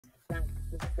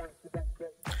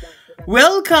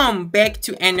Welcome back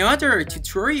to another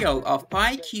tutorial of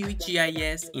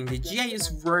PyQGIS in the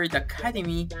GIS World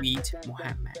Academy with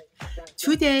Mohammed.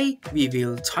 Today we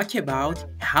will talk about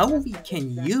how we can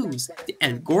use the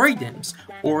algorithms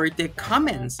or the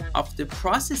comments of the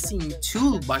processing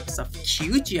toolbox of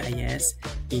QGIS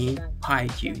in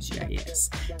PyQGIS.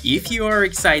 If you are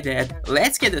excited,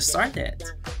 let's get started.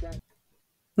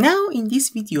 Now, in this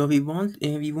video, we want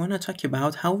to talk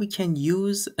about how we can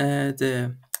use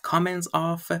the comments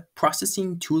of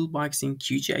processing toolbox in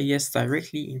QGIS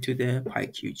directly into the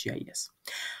PyQGIS.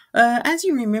 As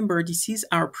you remember, this is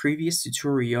our previous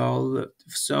tutorial.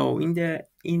 So in the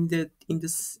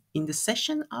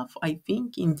session of I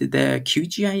think in the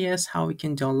QGIS how we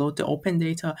can download the open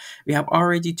data, we have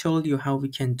already told you how we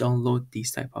can download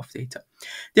this type of data.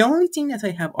 The only thing that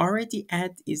I have already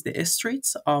added is the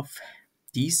streets of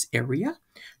this area,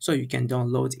 so you can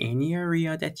download any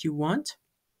area that you want.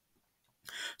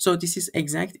 So this is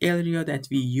exact area that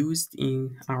we used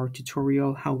in our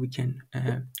tutorial how we can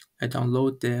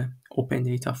download the open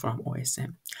data from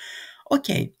OSM.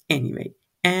 Okay, anyway,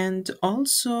 and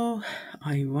also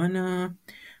I wanna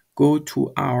go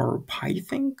to our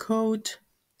Python code.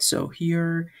 So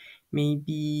here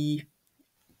maybe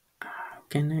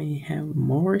can I have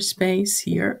more space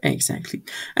here? Exactly.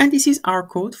 And this is our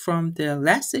code from the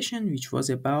last session, which was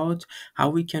about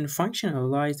how we can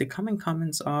functionalize the common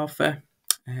comments of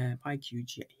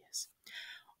PyQGIS.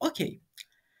 Okay,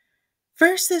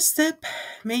 first step,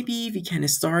 maybe we can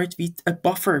start with a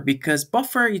buffer because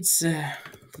buffer it's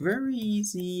very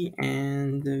easy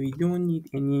and we don't need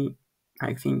any,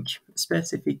 I think,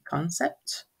 specific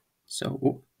concept. So,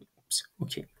 oops,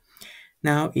 okay.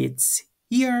 Now it's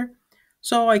here.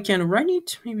 So I can run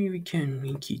it. Maybe we can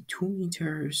make it 2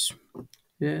 meters.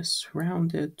 Yes,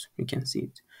 rounded. We can see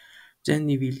it. Then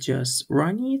we will just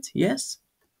run it. Yes.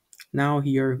 Now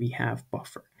here we have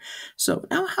buffer. So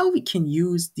now how we can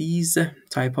use these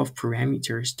type of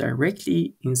parameters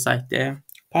directly inside the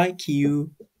PyQGIS.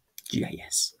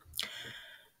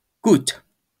 Good.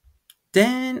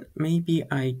 Then maybe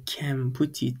I can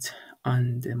put it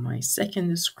on my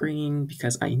second screen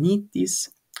because I need this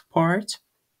part.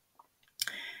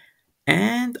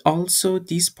 And also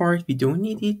this part, we don't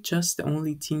need it. Just the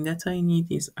only thing that I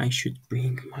need is I should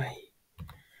bring my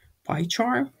pie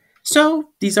chart.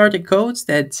 So these are the codes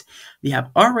that we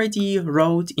have already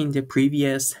wrote in the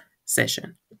previous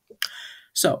session.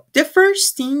 So the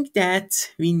first thing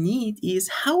that we need is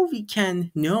how we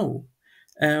can know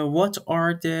what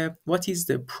is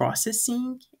the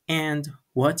processing and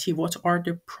what are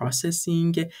the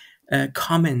processing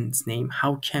comments name.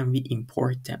 How can we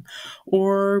import them?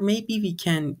 Or maybe we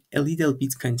can a little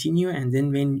bit continue and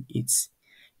then when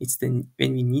when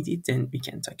we need it, then we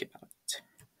can talk about it.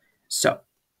 So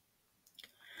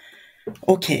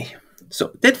okay,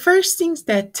 so the first things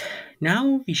that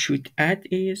now we should add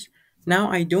is now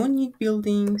I don't need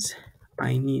buildings,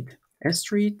 I need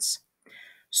streets.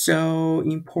 So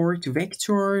import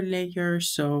vector layer,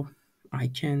 so I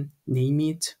can name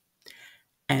it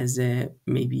as a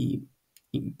maybe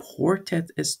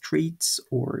imported streets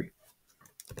or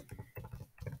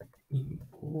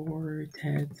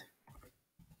imported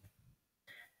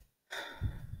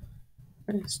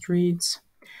streets.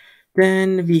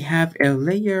 Then we have a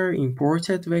layer,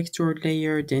 imported vector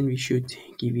layer. Then we should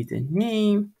give it a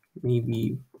name,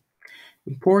 maybe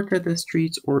imported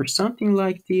streets or something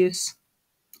like this,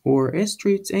 or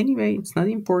streets. Anyway, it's not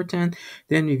important.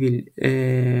 Then we will,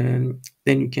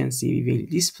 then you can see we will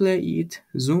display it,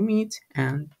 zoom it,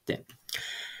 and then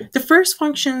the first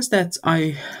functions that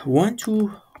I want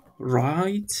to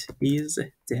write is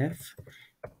def,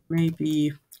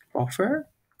 maybe buffer,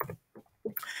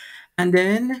 and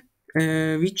then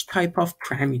which type of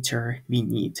parameter we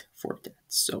need for that.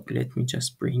 So let me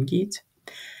just bring it.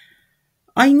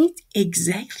 I need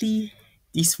exactly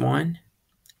this one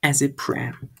as a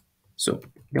param. So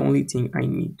the only thing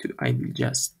I will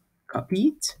just copy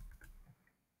it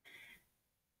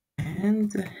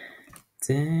and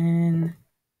then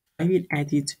I will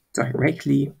add it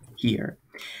directly here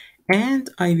and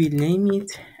I will name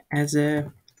it as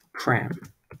a param.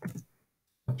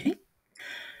 Okay.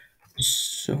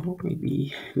 So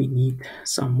maybe we need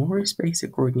some more space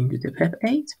according to the PEP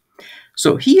 8.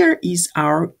 So here is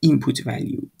our input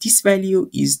value. This value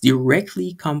is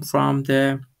directly come from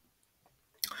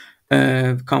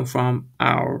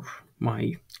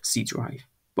my C drive.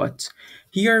 But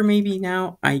here maybe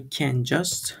now I can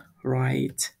just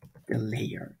write the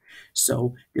layer.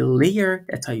 So the layer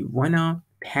that I wanna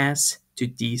pass to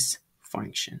this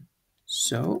function.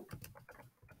 So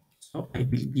So I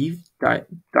believe that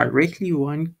directly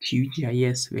on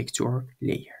QGIS vector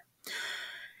layer.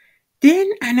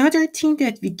 Then another thing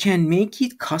that we can make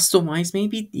it customize,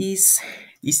 maybe this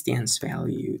distance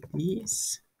value.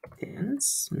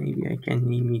 Distance, maybe I can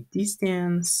name it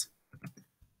distance.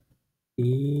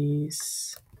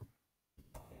 Is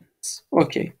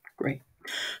okay, great.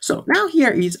 So now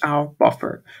here is our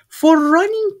buffer. For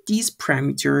running this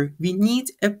parameter, we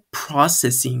need a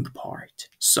processing part.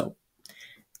 So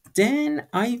then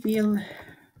I will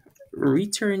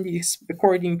return this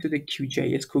according to the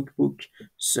QGIS cookbook.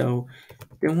 So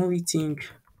the only thing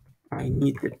I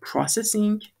need the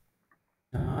processing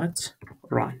dot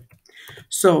run.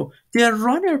 So the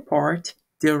runner part,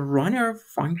 the runner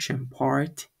function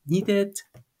part needed.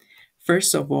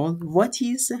 First of all, what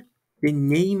is the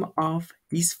name of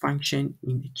this function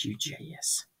in the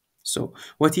QGIS? So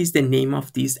what is the name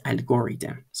of this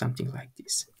algorithm? Something like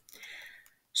this.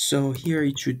 So here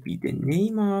it should be the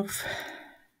name of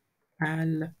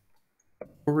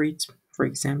algorithm, for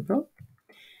example.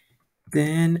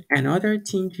 Then another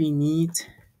thing we need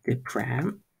the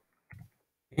param,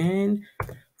 and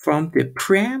from the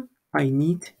param I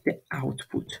need the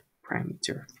output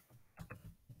parameter.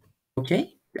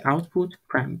 Okay, the output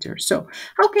parameter. So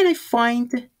how can I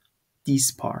find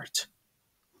this part?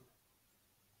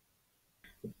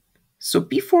 So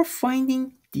before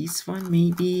finding this one,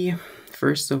 maybe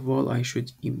first of all I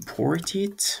should import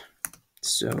it.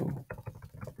 So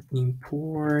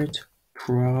import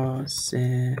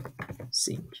processing.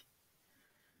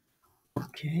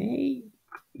 Okay,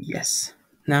 yes.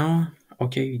 Now,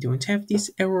 okay, we don't have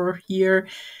this error here.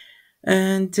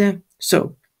 And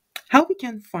so how we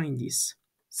can find this?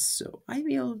 So I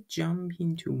will jump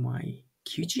into my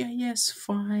QGIS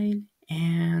file,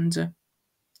 and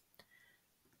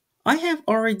I have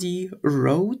already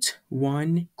wrote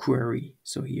one query.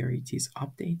 So here it is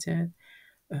updated.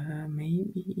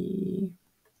 Maybe,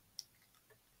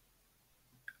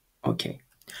 okay.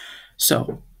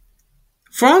 So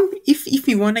from, if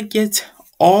we want to get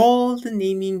all the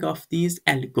naming of these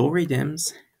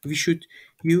algorithms, we should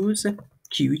use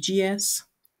QGIS,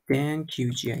 then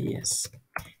QGIS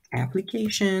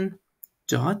application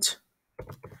dot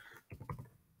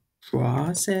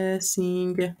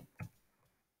processing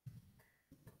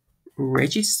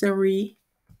registry,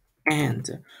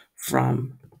 and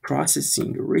from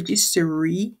processing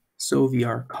registry, so we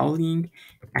are calling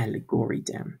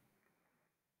algorithm.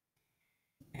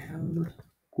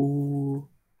 Algorithm.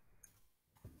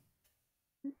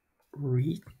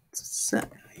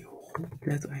 I hope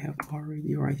that I have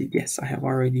already write it. Yes, I have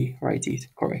already write it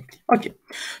correctly. Okay,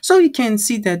 so you can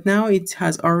see that now it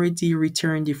has already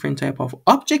returned different type of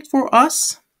object for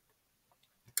us.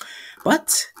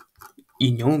 But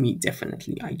you know me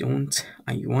definitely. I want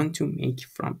to make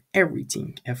from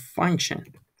everything a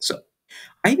function. So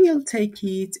I will take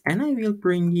it and I will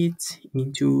bring it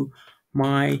into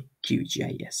my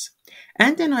QGIS.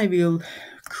 And then I will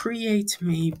create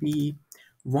maybe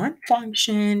one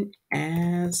function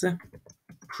as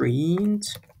print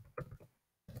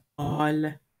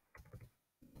all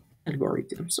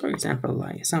algorithms. For example,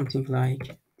 like something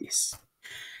like this.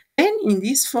 And in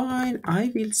this file,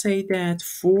 I will say that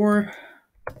for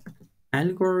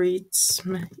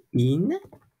algorithm in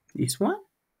this one,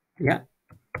 yeah,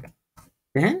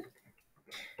 then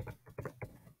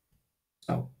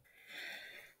so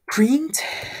print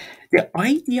the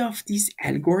ID of this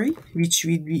algorithm, which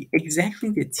will be exactly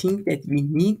the thing that we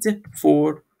need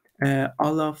for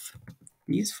all of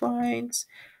these files.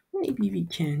 Maybe we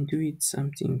can do it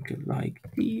something like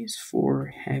this for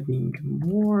having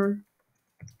more.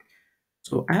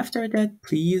 So after that,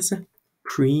 please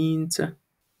print,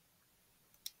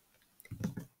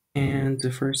 and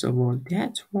first of all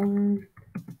that one,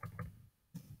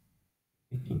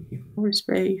 I can give more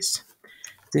space,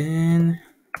 then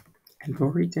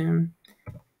algorithm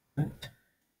that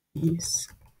is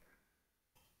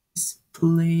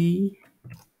display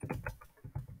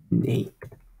name.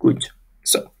 Good.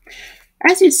 So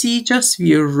as you see, just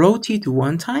we wrote it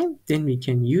one time, then we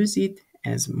can use it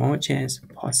as much as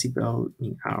possible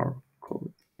in our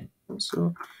code.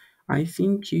 Also, I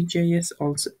think QGIS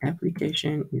also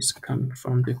application is coming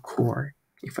from the core,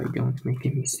 if I don't make a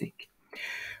mistake.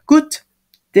 Good.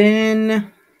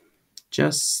 Then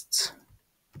just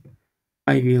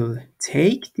I will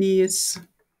take this.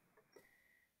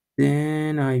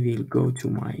 Then I will go to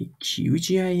my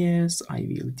QGIS. I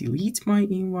will delete my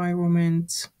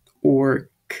environment, or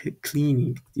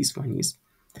cleaning. This one is.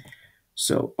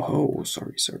 So, oh,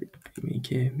 sorry. I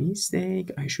make a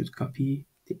mistake. I should copy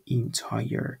the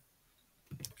entire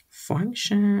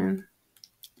function.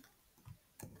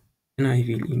 and I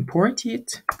will import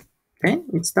it. Then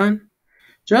it's done.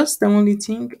 Just the only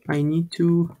thing I need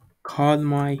to call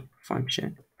my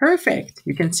function. Perfect.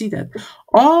 You can see that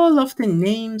all of the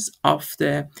names of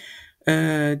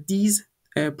these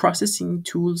processing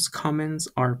tools commands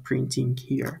are printing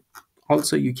here.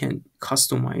 Also, you can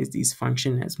customize this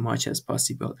function as much as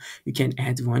possible. You can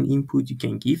add one input, you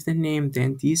can give the name,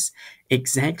 then this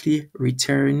exactly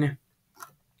return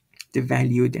the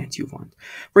value that you want.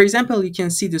 For example, you can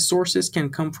see the sources can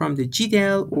come from the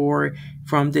GDAL or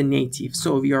from the native.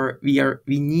 So we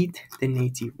need the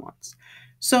native ones.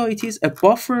 So it is a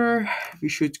buffer. We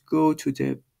should go to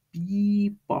the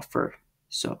B buffer.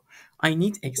 So I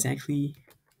need exactly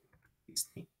this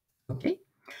name. Okay.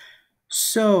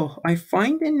 So I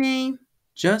find the name.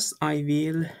 Just I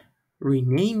will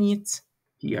rename it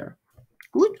here.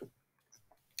 Good.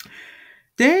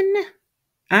 Then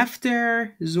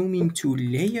after zooming to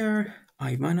layer,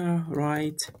 I wanna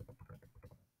write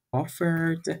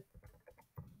buffered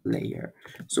layer.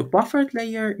 So buffered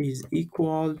layer is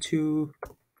equal to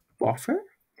buffer.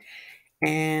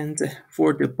 And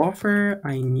for the buffer,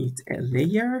 I need a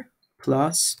layer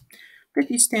plus the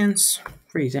distance,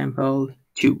 for example,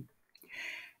 2.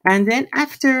 And then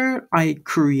after I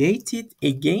create it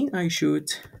again, I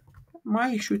should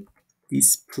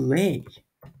display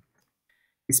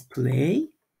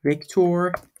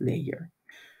vector layer.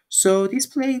 So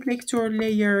display vector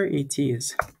layer, it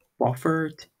is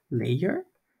buffered layer.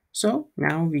 So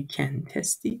now we can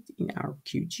test it in our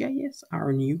QGIS,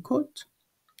 our new code.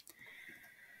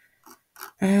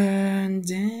 And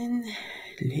then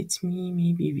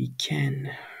maybe we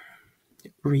can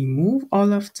remove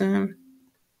all of them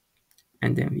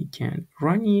and then we can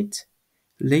run it.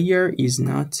 Layer is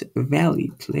not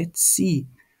valid. Let's see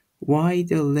why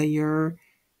the layer,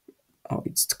 oh,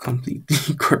 it's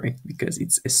completely correct because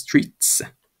it's a streets.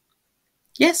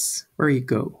 Yes, there you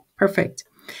go. Perfect.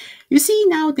 You see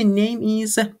now the name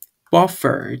is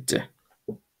buffered.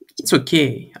 It's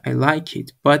okay, I like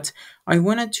it, but I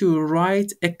wanted to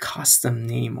write a custom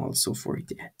name also for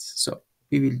that. So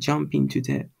we will jump into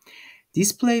the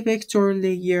display vector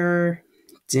layer,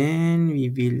 then we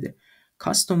will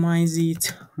customize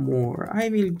it more. I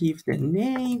will give the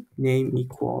name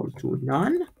equal to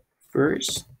none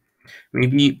first.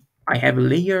 Maybe I have a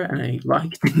layer and I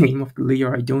like the name of the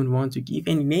layer. I don't want to give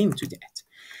any name to that.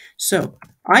 So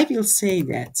I will say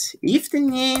that if the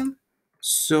name,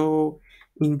 so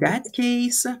in that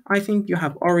case, I think you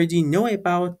have already know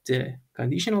about the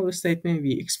conditional statement.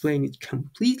 We explain it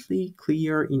completely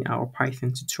clear in our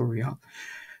Python tutorial.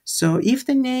 So if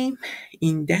the name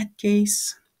in that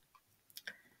case,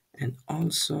 and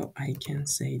also I can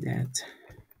say that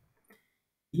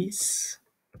is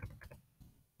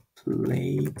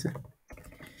played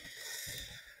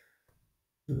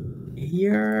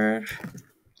layer.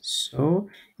 So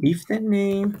if the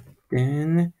name,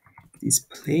 then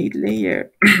displayed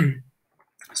layer,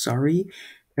 sorry,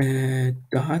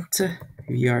 dot,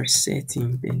 we are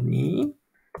setting the name.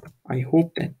 I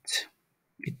hope that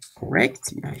it's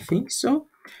correct. I think so.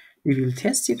 We will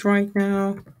test it right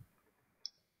now.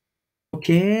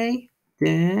 Okay,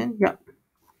 then yeah.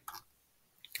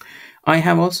 I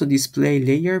have also display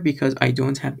layer because I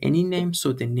don't have any name,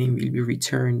 so the name will be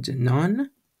returned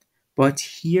none. But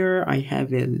here I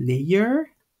have a layer.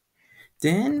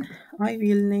 Then I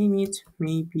will name it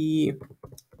maybe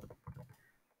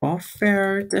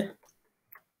buffered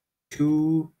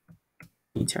 2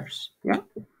 meters. Yeah,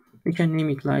 we can name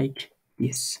it like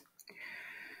this.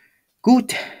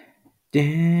 Good.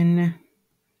 Then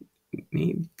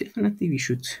maybe definitely we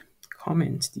should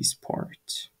comment this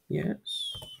part.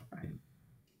 Yes,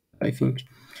 I think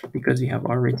because we have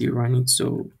already run it,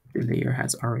 so the layer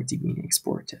has already been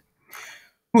exported.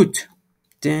 Good.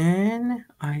 Then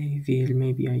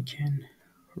maybe I can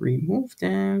remove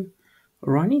them,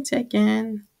 run it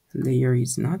again. Layer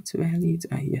is not valid.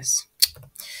 Yes,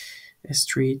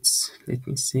 streets. Let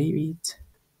me save it.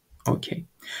 Okay,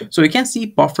 so you can see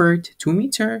buffered 2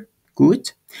 meter.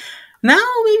 Good. Now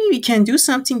maybe we can do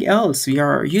something else. We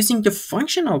are using the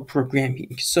functional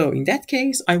programming. So in that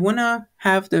case, I wanna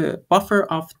have the buffer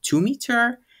of 2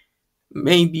 meter,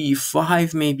 maybe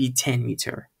 5, maybe 10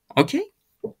 meter. Okay,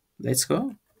 let's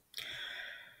go.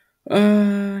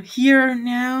 Here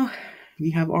now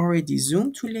we have already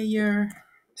zoomed to layer.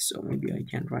 So maybe I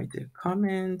can write a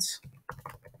comment.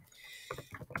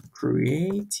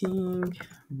 Creating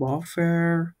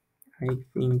buffer, I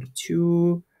think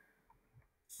 2,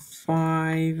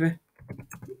 5,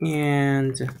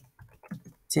 and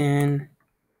 10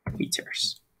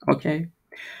 meters. Okay.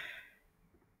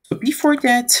 So before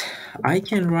that, I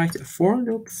can write a for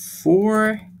loop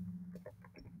for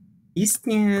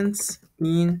distance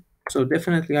in. So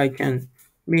definitely I can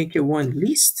make a one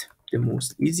list, the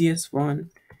most easiest one.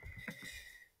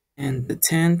 And the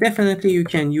 10, definitely you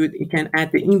can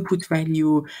add the input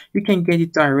value. You can get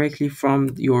it directly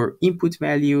from your input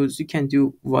values. You can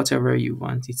do whatever you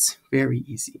want. It's very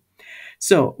easy.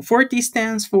 So for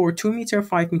distance, for 2 meter,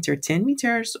 5 meter, 10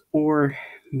 meters, or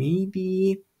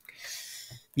maybe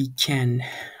we can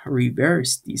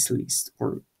reverse this list,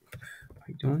 or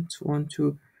I don't want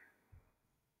to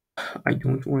I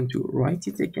don't want to write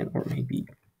it again, or maybe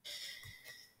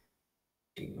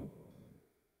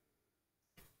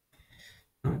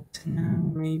not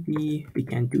now. Maybe we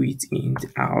can do it in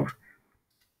our,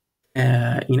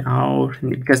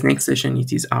 because next session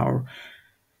it is our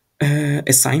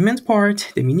assignment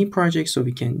part, the mini project, so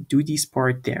we can do this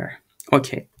part there.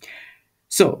 Okay.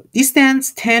 So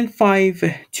distance 10, 5,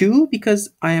 2,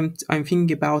 because I'm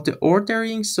thinking about the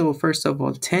ordering. So first of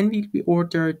all, 10 will be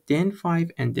ordered, then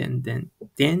 5, and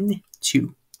then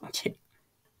 2. Okay.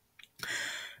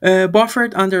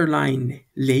 Buffered underline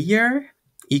layer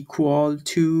equal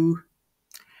to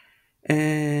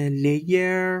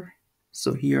layer.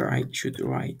 So here I should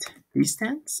write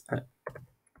distance.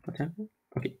 Whatever.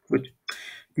 Okay, good.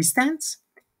 Distance,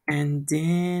 and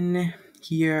then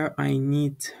here I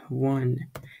need one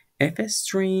f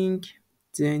string.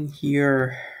 Then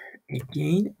here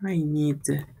again I need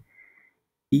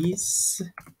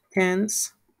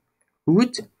distance.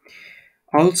 Good.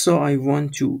 Also I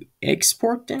want to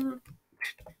export them.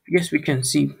 Yes, we can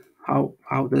see how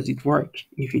does it work,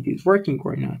 if it is working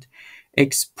or not.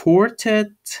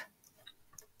 Exported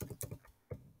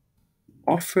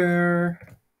offer,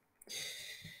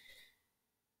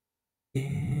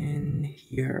 and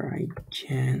here I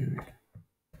can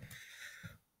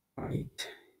write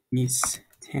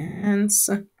distance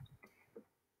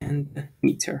and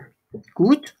meter.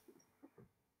 Good.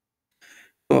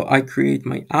 So I create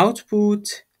my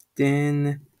output,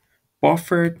 then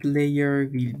buffered layer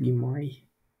will be my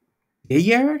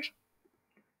layer.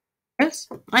 Yes,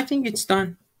 I think it's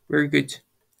done. Very good.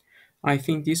 I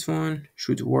think this one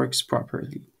should works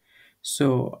properly.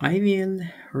 So I will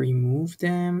remove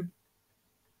them.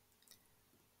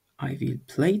 I will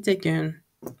play it again.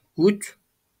 Good.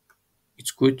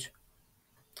 It's good.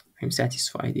 I'm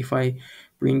satisfied. If I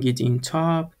bring it in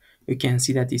top, you can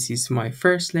see that this is my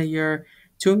first layer,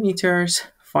 2 meters,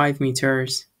 5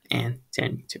 meters, and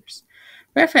 10 meters.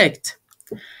 Perfect.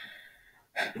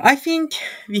 I think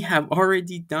we have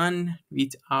already done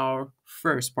with our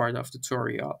first part of the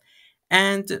tutorial.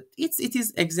 And it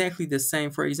is exactly the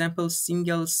same. For example,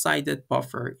 single-sided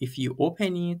buffer. If you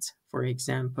open it, for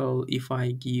example, if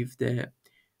I give the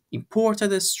import of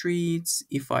the streets,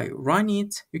 if I run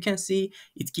it, you can see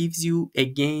it gives you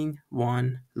again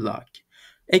one log.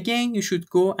 Again, you should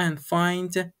go and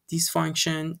find this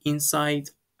function inside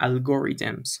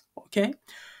algorithms. Okay,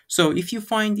 so if you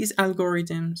find these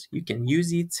algorithms, you can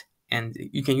use it, and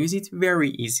you can use it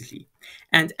very easily.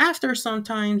 And after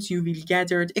sometimes you will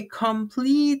gather a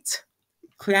complete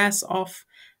class of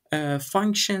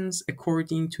functions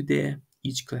according to the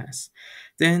each class.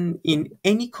 Then in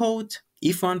any code,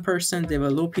 if one person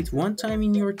develop it one time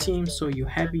in your team, so you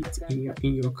have it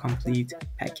in your complete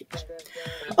package.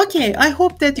 Okay, I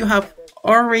hope that you have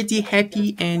already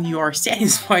happy and you are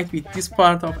satisfied with this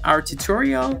part of our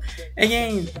tutorial.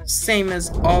 Again, same as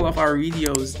all of our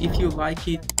videos, if you like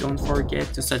it, don't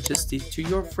forget to suggest it to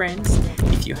your friends.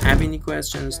 If you have any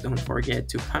questions, don't forget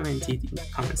to comment it in the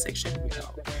comment section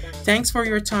below. Thanks for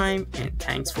your time and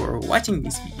thanks for watching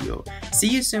this video. See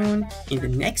you soon in the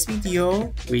next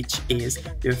video, which is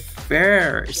the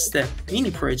first mini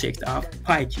project of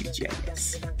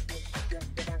PyQGIS.